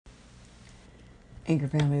Anchor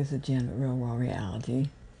family is a Jen with Real Raw Reality.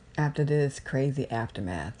 After this crazy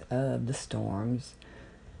aftermath of the storms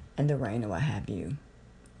and the rain and what have you,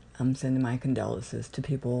 I'm sending my condolences to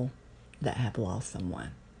people that have lost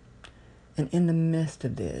someone. And in the midst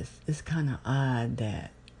of this, it's kind of odd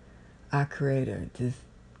that our Creator just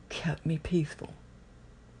kept me peaceful.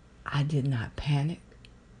 I did not panic.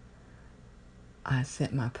 I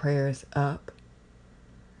sent my prayers up.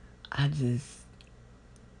 I just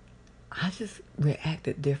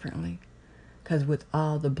reacted differently. Because with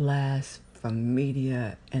all the blasts from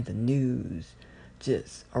media and the news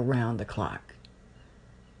just around the clock,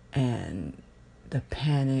 and the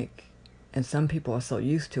panic, and some people are so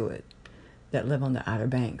used to it that live on the Outer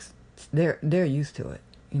Banks. They're used to it,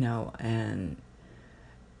 and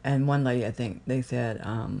one lady, I think they said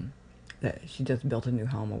that she just built a new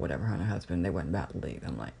home or whatever, her and her husband, they weren't about to leave.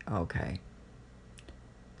 I'm like, okay.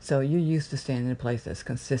 So you're used to staying in a place that's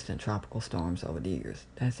consistent tropical storms over the years.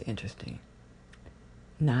 That's interesting.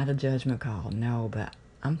 Not a judgment call, no, but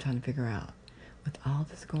I'm trying to figure out, with all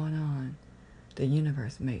this going on, the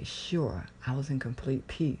universe made sure I was in complete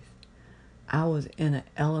peace. I was in an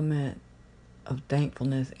element of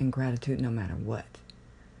thankfulness and gratitude no matter what.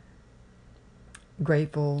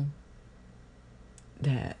 Grateful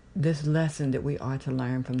that this lesson that we are to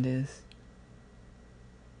learn from this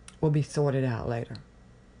will be sorted out later.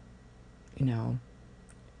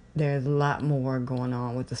 There's a lot more going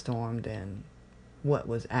on with the storm than what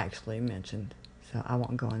was actually mentioned. So I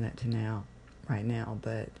won't go on that right now,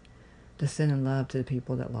 but to send love to the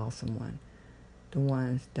people that lost someone, the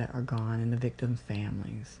ones that are gone, and the victims'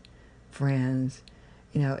 families, friends.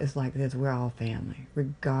 It's like this. We're all family.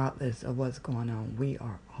 Regardless of what's going on, we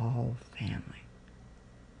are all family.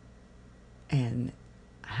 And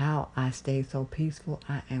how I stayed so peaceful,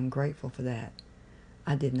 I am grateful for that.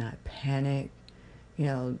 I did not panic.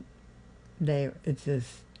 I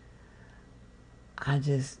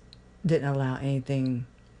just didn't allow anything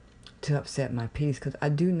to upset my peace, because I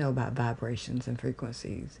do know about vibrations and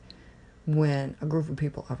frequencies. When a group of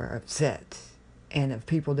people are upset, and if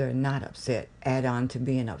people that are not upset add on to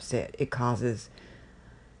being upset, it causes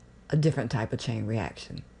a different type of chain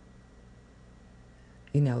reaction.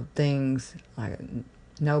 Things like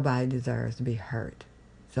nobody deserves to be hurt.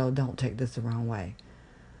 So don't take this the wrong way.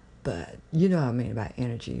 But you know what I mean about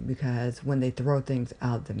energy, because when they throw things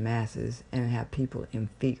out the masses and have people in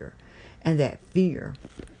fear, and that fear,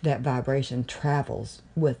 that vibration travels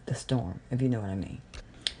with the storm, if you know what I mean.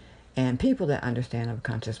 And people that understand of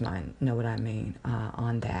conscious mind know what I mean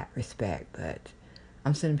on that respect. But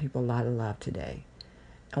I'm sending people a lot of love today.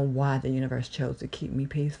 And why the universe chose to keep me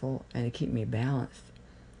peaceful and to keep me balanced,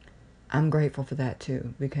 I'm grateful for that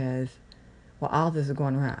too. Because while all this is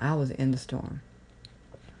going around, I was in the storm.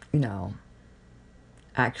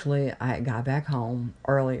 Actually, I got back home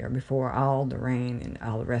earlier before all the rain and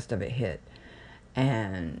all the rest of it hit.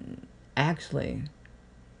 And actually,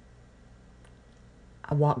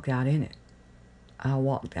 I walked out in it.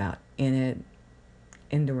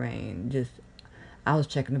 In the rain. I was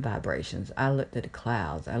checking the vibrations. I looked at the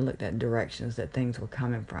clouds. I looked at directions that things were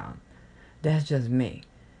coming from. That's just me.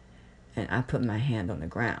 And I put my hand on the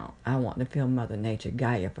ground. I want to feel Mother Nature,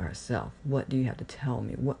 Gaia, for herself. What do you have to tell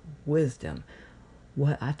me? What wisdom?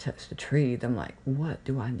 I touched the trees. I'm like, what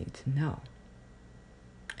do I need to know?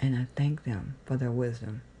 And I thank them for their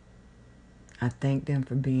wisdom. I thank them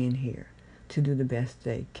for being here to do the best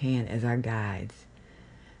they can as our guides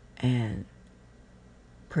and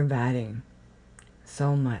providing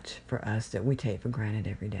so much for us that we take for granted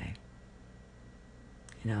every day.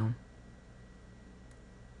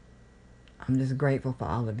 I'm just grateful for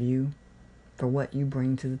all of you, for what you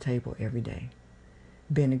bring to the table every day.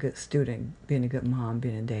 Being a good student, being a good mom,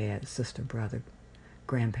 being a dad, sister, brother,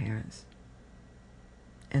 grandparents.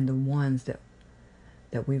 And the ones that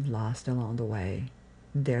we've lost along the way,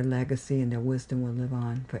 their legacy and their wisdom will live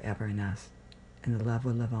on forever in us. And the love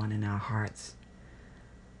will live on in our hearts.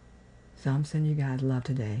 So I'm sending you guys love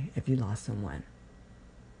today if you lost someone.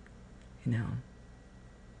 No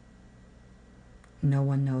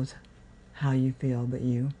one knows how you feel but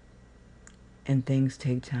you. And things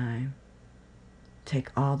take time. Take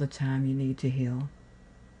all the time you need to heal.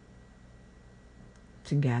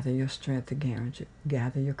 To gather your strength, to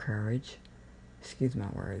gather your courage. Excuse my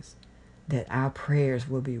words. That our prayers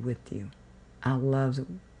will be with you. Our love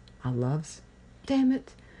will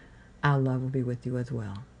be with you as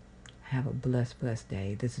well. Have a blessed, blessed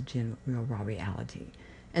day. This is Jen, Real Raw Reality.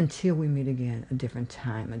 Until we meet again, a different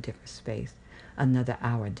time, a different space, another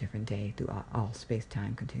hour, a different day, through all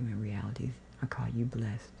space-time continuing realities, I call you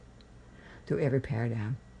blessed. Through every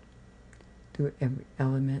paradigm, through every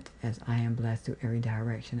element. As I am blessed through every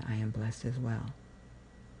direction, I am blessed as well.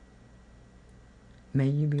 May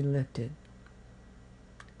you be lifted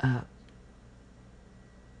up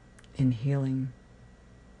in healing.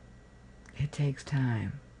 It takes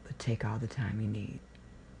time, but take all the time you need.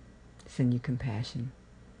 Send you compassion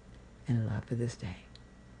and love for this day.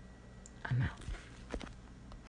 I'm out.